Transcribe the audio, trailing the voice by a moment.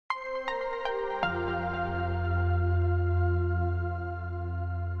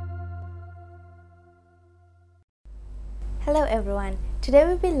Hello everyone, today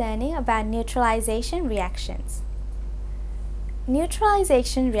we'll be learning about neutralization reactions.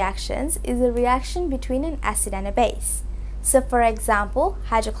 Neutralization reactions is a reaction between an acid and a base. So for example,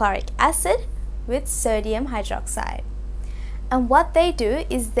 hydrochloric acid with sodium hydroxide. And what they do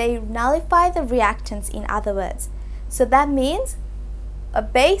is they nullify the reactants, in other words. So that means a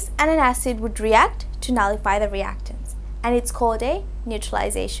base and an acid would react to nullify the reactants, and it's called a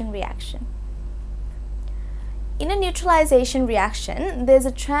neutralization reaction. In a neutralization reaction, there's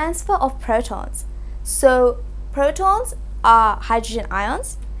a transfer of protons. So protons are hydrogen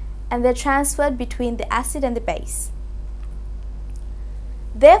ions and they're transferred between the acid and the base.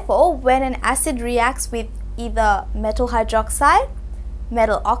 Therefore, when an acid reacts with either metal hydroxide,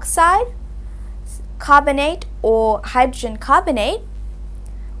 metal oxide, carbonate or hydrogen carbonate,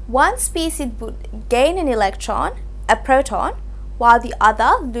 one species would gain an electron, a proton, while the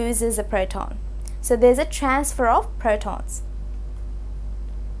other loses a proton. So there's a transfer of protons.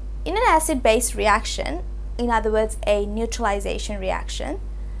 In an acid-base reaction, in other words a neutralization reaction,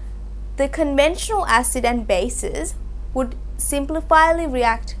 the conventional acid and bases would simplifyly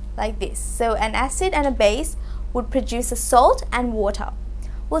react like this. So an acid and a base would produce a salt and water.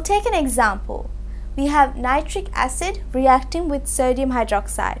 We'll take an example. We have nitric acid reacting with sodium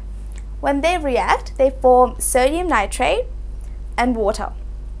hydroxide. When they react, they form sodium nitrate and water.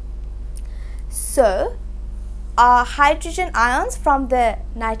 So, hydrogen ions from the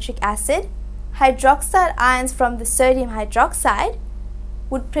nitric acid, hydroxide ions from the sodium hydroxide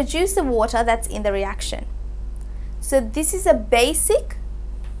would produce the water that's in the reaction. So this is a basic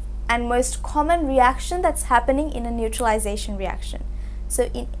and most common reaction that's happening in a neutralization reaction. So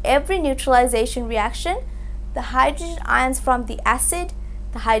in every neutralization reaction, the hydrogen ions from the acid,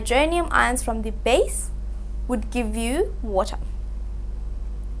 the hydronium ions from the base would give you water.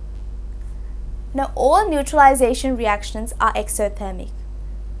 Now all neutralization reactions are exothermic,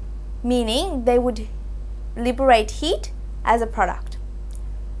 meaning they would liberate heat as a product.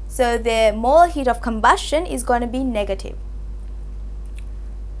 So their molar heat of combustion is going to be negative.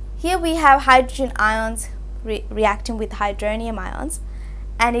 Here we have hydrogen ions reacting with hydronium ions,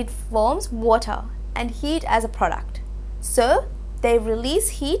 and it forms water and heat as a product. So they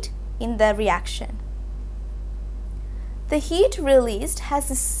release heat in the reaction. The heat released has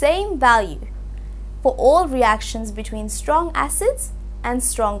the same value for all reactions between strong acids and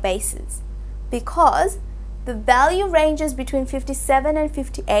strong bases, because the value ranges between 57 and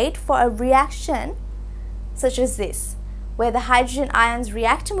 58 for a reaction such as this, where the hydrogen ions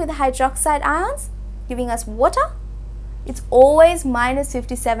reacting with the hydroxide ions giving us water. It's always minus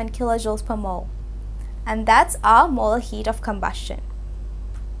 57 kilojoules per mole, and that's our molar heat of combustion.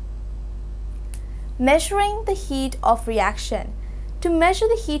 Measuring the heat of reaction. To measure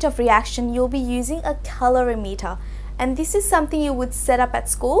the heat of reaction, you'll be using a calorimeter, and this is something you would set up at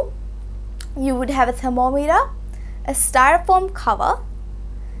school. You would have a thermometer, a styrofoam cover,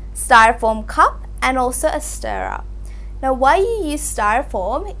 styrofoam cup, and also a stirrer. Now why you use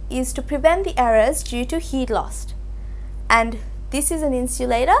styrofoam is to prevent the errors due to heat loss. And this is an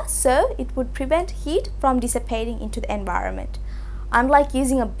insulator, so it would prevent heat from dissipating into the environment, unlike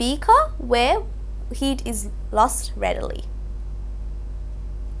using a beaker where heat is lost readily.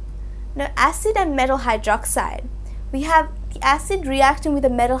 Now acid and metal hydroxide. We have the acid reacting with the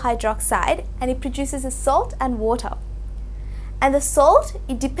metal hydroxide, and it produces a salt and water. And the salt,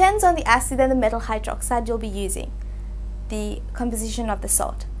 it depends on the acid and the metal hydroxide you'll be using, the composition of the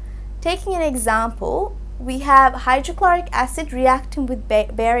salt. Taking an example, we have hydrochloric acid reacting with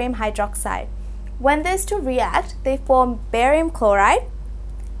barium hydroxide. When those two react, they form barium chloride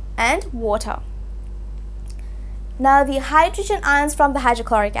and water. Now the hydrogen ions from the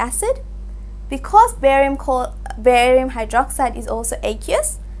hydrochloric acid, because barium hydroxide is also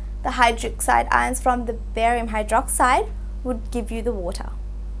aqueous, the hydroxide ions from the barium hydroxide would give you the water.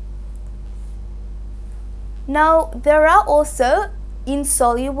 Now there are also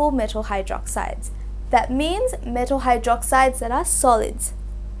insoluble metal hydroxides. That means metal hydroxides that are solids.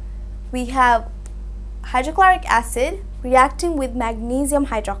 We have hydrochloric acid reacting with magnesium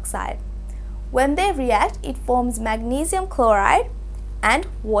hydroxide. When they react, it forms magnesium chloride and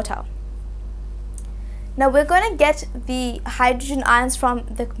water. Now we're going to get the hydrogen ions from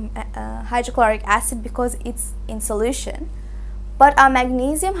the hydrochloric acid because it's in solution, but our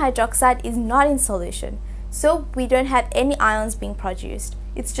magnesium hydroxide is not in solution, so we don't have any ions being produced.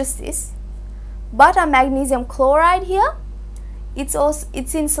 It's just this. But our magnesium chloride here, it's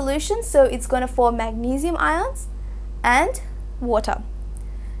in solution, so it's going to form magnesium ions and water.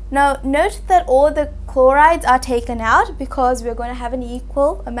 Now note that all the chlorides are taken out because we're going to have an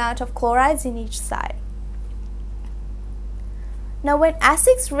equal amount of chlorides in each side. Now when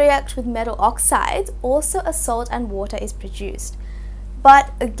acids react with metal oxides, also a salt and water is produced.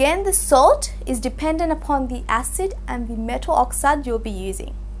 But again, the salt is dependent upon the acid and the metal oxide you'll be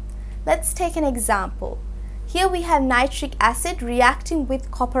using. Let's take an example. Here we have nitric acid reacting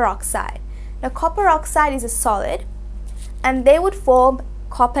with copper oxide. Now copper oxide is a solid and they would form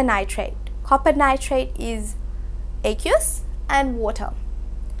copper nitrate. Copper nitrate is aqueous and water.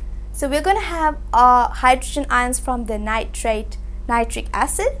 So we're going to have our hydrogen ions from the nitric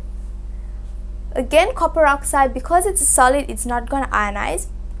acid. Again, copper oxide, because it's a solid, it's not going to ionize.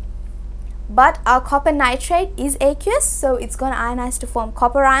 But our copper nitrate is aqueous, so it's going to ionize to form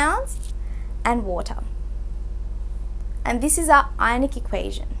copper ions and water. And this is our ionic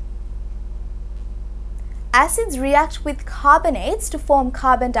equation. Acids react with carbonates to form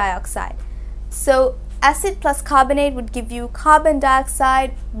carbon dioxide. So acid plus carbonate would give you carbon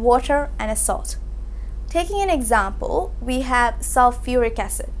dioxide, water, and a salt. Taking an example, we have sulfuric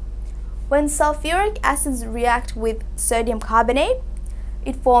acid. When sulfuric acids react with sodium carbonate,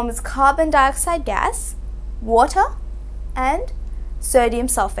 it forms carbon dioxide gas, water, and sodium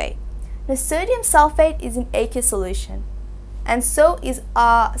sulfate. Now, sodium sulfate is an aqueous solution, and so is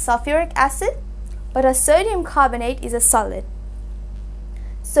our sulfuric acid, but our sodium carbonate is a solid.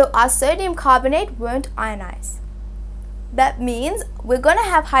 So our sodium carbonate won't ionize. That means we're going to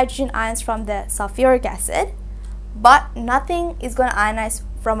have hydrogen ions from the sulfuric acid, but nothing is going to ionize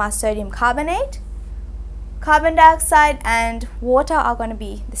from our sodium carbonate. Carbon dioxide and water are going to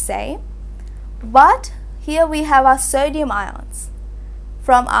be the same, but here we have our sodium ions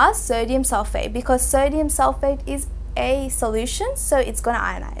from our sodium sulfate, because sodium sulfate is a solution, so it's going to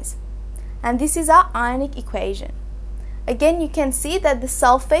ionize. And this is our ionic equation. Again, you can see that the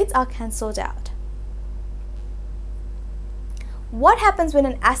sulfates are cancelled out. What happens when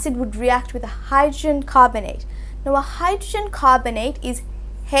an acid would react with a hydrogen carbonate? Now a hydrogen carbonate is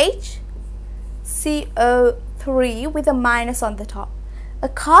HCO3 with a minus on the top. A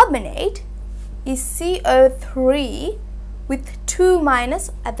carbonate is CO3 with 2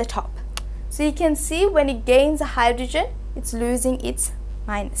 minus at the top. So you can see when it gains a hydrogen, it's losing its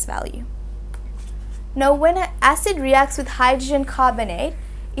minus value. Now when an acid reacts with hydrogen carbonate,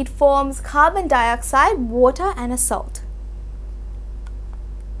 it forms carbon dioxide, water, and a salt.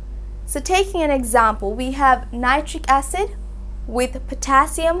 So taking an example, we have nitric acid with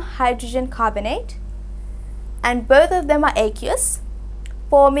potassium hydrogen carbonate, and both of them are aqueous,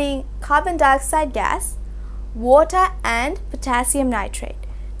 forming carbon dioxide gas, water, and potassium nitrate.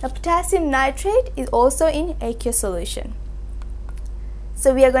 Now potassium nitrate is also in aqueous solution.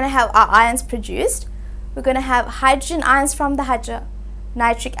 So we are going to have our ions produced. We're going to have hydrogen ions from the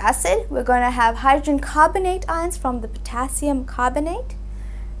nitric acid. We're going to have hydrogen carbonate ions from the potassium carbonate.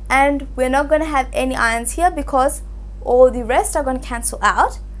 And we're not going to have any ions here because all the rest are going to cancel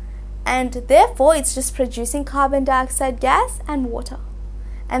out. And therefore, it's just producing carbon dioxide gas and water.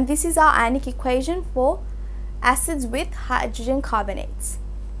 And this is our ionic equation for acids with hydrogen carbonates.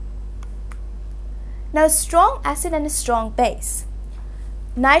 Now, a strong acid and a strong base.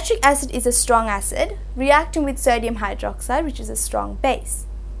 Nitric acid is a strong acid reacting with sodium hydroxide, which is a strong base.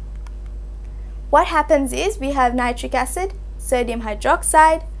 What happens is we have nitric acid, sodium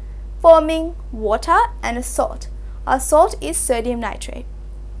hydroxide, forming water and a salt. Our salt is sodium nitrate.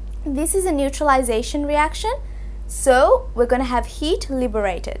 This is a neutralization reaction, so we're going to have heat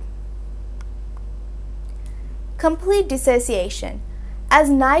liberated. Complete dissociation. As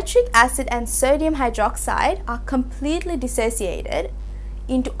nitric acid and sodium hydroxide are completely dissociated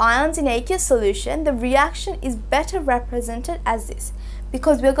into ions in aqueous solution, the reaction is better represented as this,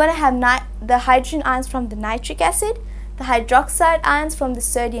 because we're going to have the hydrogen ions from the nitric acid, the hydroxide ions from the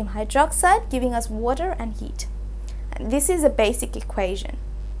sodium hydroxide, giving us water and heat. And this is a basic equation.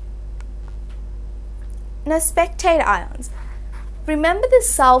 Now, spectator ions. Remember the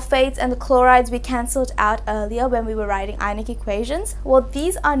sulfates and the chlorides we cancelled out earlier when we were writing ionic equations? Well,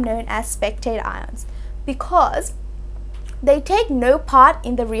 these are known as spectator ions because they take no part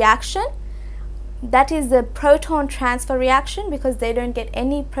in the reaction. That is the proton transfer reaction, because they don't get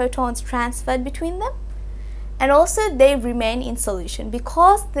any protons transferred between them. And also they remain in solution.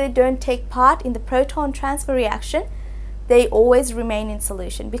 Because they don't take part in the proton transfer reaction, they always remain in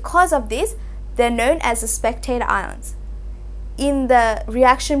solution. Because of this, they're known as the spectator ions. In the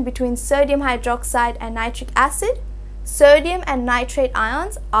reaction between sodium hydroxide and nitric acid, sodium and nitrate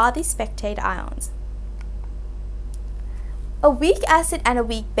ions are the spectator ions. A weak acid and a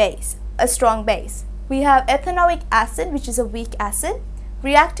weak base, a strong base. We have ethanoic acid, which is a weak acid,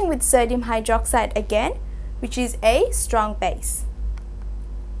 reacting with sodium hydroxide again, which is a strong base.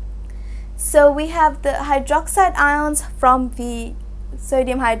 So we have the hydroxide ions from the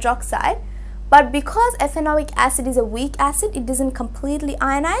sodium hydroxide, but because ethanoic acid is a weak acid, it doesn't completely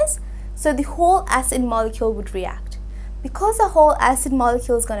ionize, so the whole acid molecule would react. Because the whole acid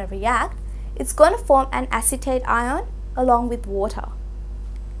molecule is going to react, it's going to form an acetate ion along with water.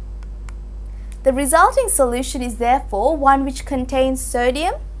 The resulting solution is therefore one which contains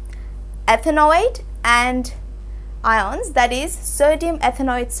sodium ethanoate and ions, that is sodium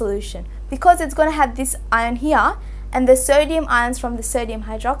ethanoate solution, because it's going to have this ion here and the sodium ions from the sodium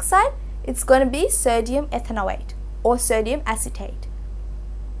hydroxide, it's going to be sodium ethanoate or sodium acetate.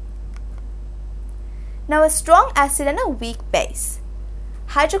 Now, a strong acid and a weak base.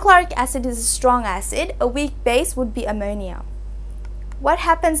 Hydrochloric acid is a strong acid, a weak base would be ammonia. What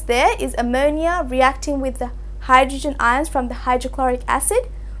happens there is ammonia reacting with the hydrogen ions from the hydrochloric acid,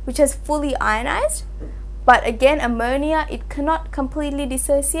 which has fully ionized. But again, ammonia, it cannot completely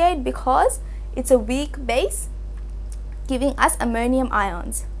dissociate because it's a weak base, giving us ammonium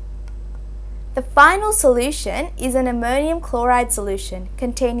ions. The final solution is an ammonium chloride solution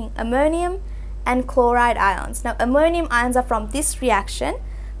containing ammonium and chloride ions. Now, ammonium ions are from this reaction,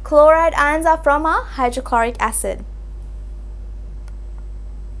 chloride ions are from our hydrochloric acid.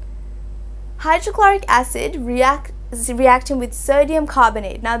 Hydrochloric acid is reacting with sodium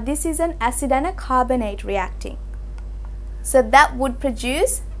carbonate. Now, this is an acid and a carbonate reacting. So that would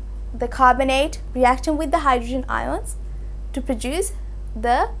produce the carbonate reacting with the hydrogen ions to produce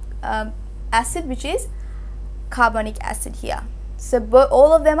the acid, which is carbonic acid here. So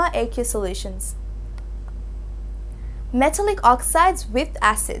all of them are aqueous solutions. Metallic oxides with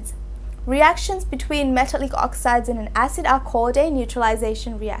acids. Reactions between metallic oxides and an acid are called a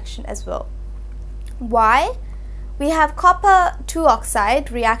neutralization reaction as well. Why? We have copper 2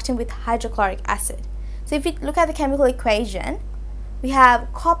 oxide reacting with hydrochloric acid. So if you look at the chemical equation, we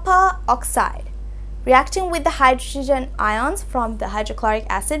have copper oxide reacting with the hydrogen ions from the hydrochloric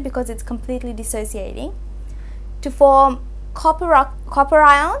acid because it's completely dissociating to form copper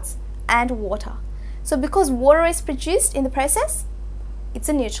ions and water. So because water is produced in the process, it's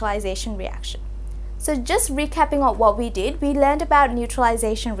a neutralization reaction. So just recapping on what we did, we learned about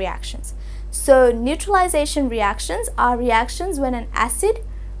neutralization reactions. So neutralization reactions are reactions when an acid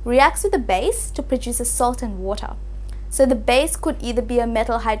reacts with a base to produce a salt and water. So the base could either be a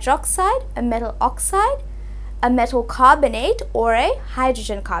metal hydroxide, a metal oxide, a metal carbonate, or a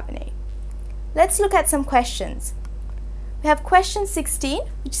hydrogen carbonate. Let's look at some questions. We have question 16,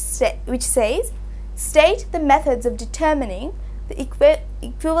 which says, state the methods of determining the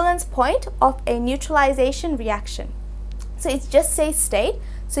equivalence point of a neutralization reaction. So it just says state,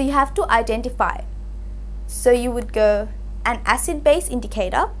 so you have to identify. So you would go an acid-base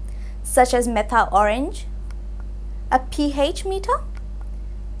indicator, such as methyl orange, a pH meter,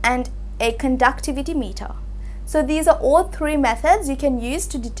 and a conductivity meter. So these are all 3 methods you can use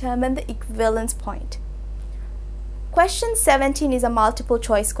to determine the equivalence point. Question 17 is a multiple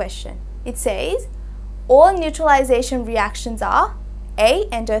choice question. It says, all neutralization reactions are A.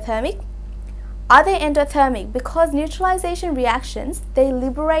 Endothermic. Are they endothermic? Because neutralization reactions, they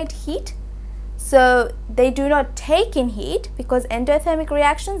liberate heat. So they do not take in heat, because endothermic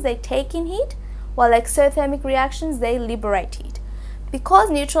reactions, they take in heat, while exothermic reactions, they liberate heat. Because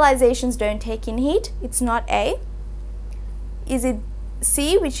neutralizations don't take in heat, it's not A. Is it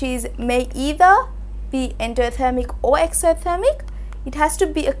C, which is may either be endothermic or exothermic? It has to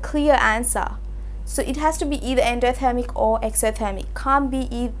be a clear answer. So it has to be either endothermic or exothermic. Can't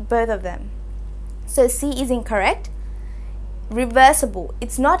be both of them. So C is incorrect. Reversible.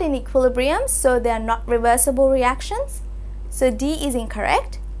 It's not in equilibrium, so they are not reversible reactions. So D is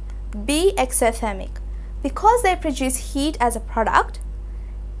incorrect. B, exothermic. Because they produce heat as a product,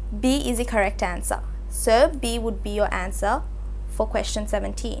 B is the correct answer. So B would be your answer for question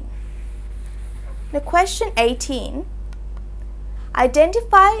 17. Now question 18.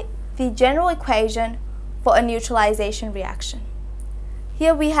 Identify the general equation for a neutralization reaction.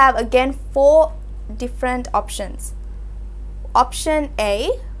 Here we have again 4 different options. Option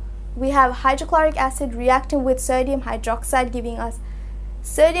A, we have hydrochloric acid reacting with sodium hydroxide, giving us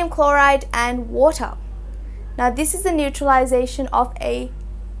sodium chloride and water. Now this is the neutralization of a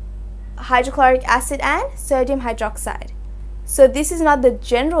hydrochloric acid and sodium hydroxide. So this is not the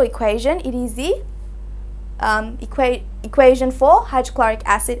general equation, it is the equation for hydrochloric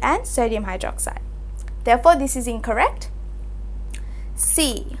acid and sodium hydroxide. Therefore this is incorrect.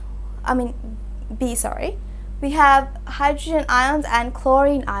 B, sorry. We have hydrogen ions and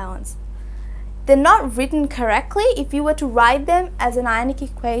chlorine ions. They're not written correctly. If you were to write them as an ionic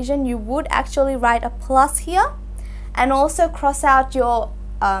equation, you would actually write a plus here and also cross out your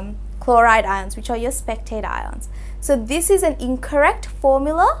chloride ions, which are your spectate ions. So this is an incorrect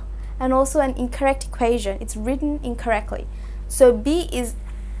formula and also an incorrect equation. It's written incorrectly. So B is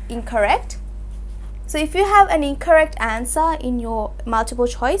incorrect. So if you have an incorrect answer in your multiple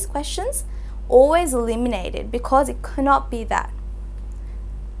choice questions, always eliminate it because it cannot be that.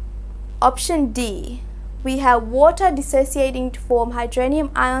 Option D, we have water dissociating to form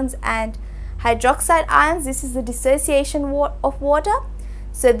hydronium ions and hydroxide ions. This is the dissociation of water.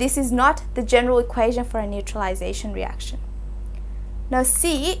 So this is not the general equation for a neutralization reaction. Now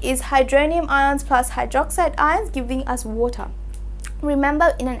C is hydronium ions plus hydroxide ions giving us water.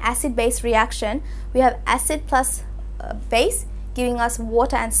 Remember, in an acid-base reaction, we have acid plus base giving us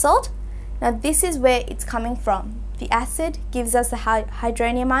water and salt. Now this is where it's coming from. The acid gives us the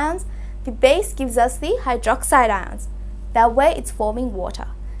hydronium ions. The base gives us the hydroxide ions. That way it's forming water.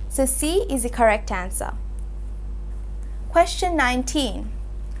 So C is the correct answer. Question 19.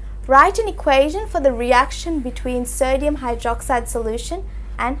 Write an equation for the reaction between sodium hydroxide solution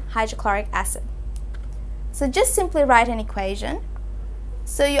and hydrochloric acid. So just simply write an equation.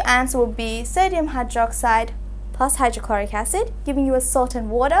 So your answer will be sodium hydroxide plus hydrochloric acid, giving you a salt and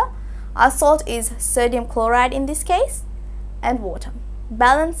water. Our salt is sodium chloride in this case, and water.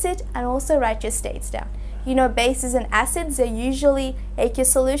 Balance it and also write your states down. You know, bases and acids are usually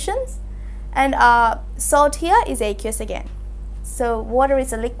aqueous solutions, and salt here is aqueous again. So water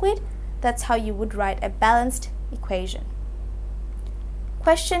is a liquid. That's how you would write a balanced equation.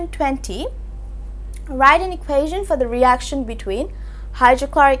 Question 20. Write an equation for the reaction between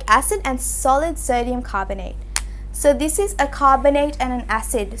hydrochloric acid and solid sodium carbonate. So this is a carbonate and an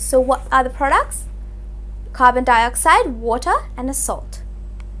acid. So what are the products? Carbon dioxide, water, and a salt.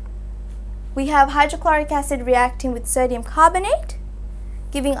 We have hydrochloric acid reacting with sodium carbonate,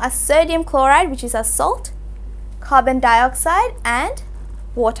 giving us sodium chloride, which is our salt, carbon dioxide, and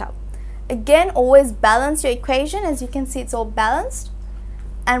water. Again, always balance your equation. As you can see, it's all balanced,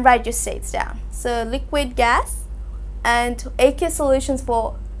 and write your states down. So liquid, gas, and aqueous solutions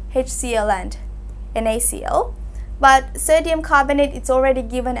for HCl and NaCl. But sodium carbonate, it's already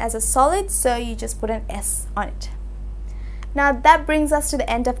given as a solid, so you just put an S on it. Now that brings us to the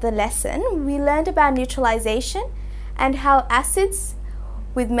end of the lesson. We learned about neutralization and how acids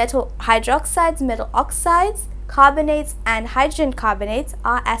with metal hydroxides, metal oxides, carbonates, and hydrogen carbonates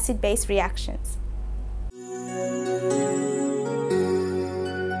are acid-base reactions.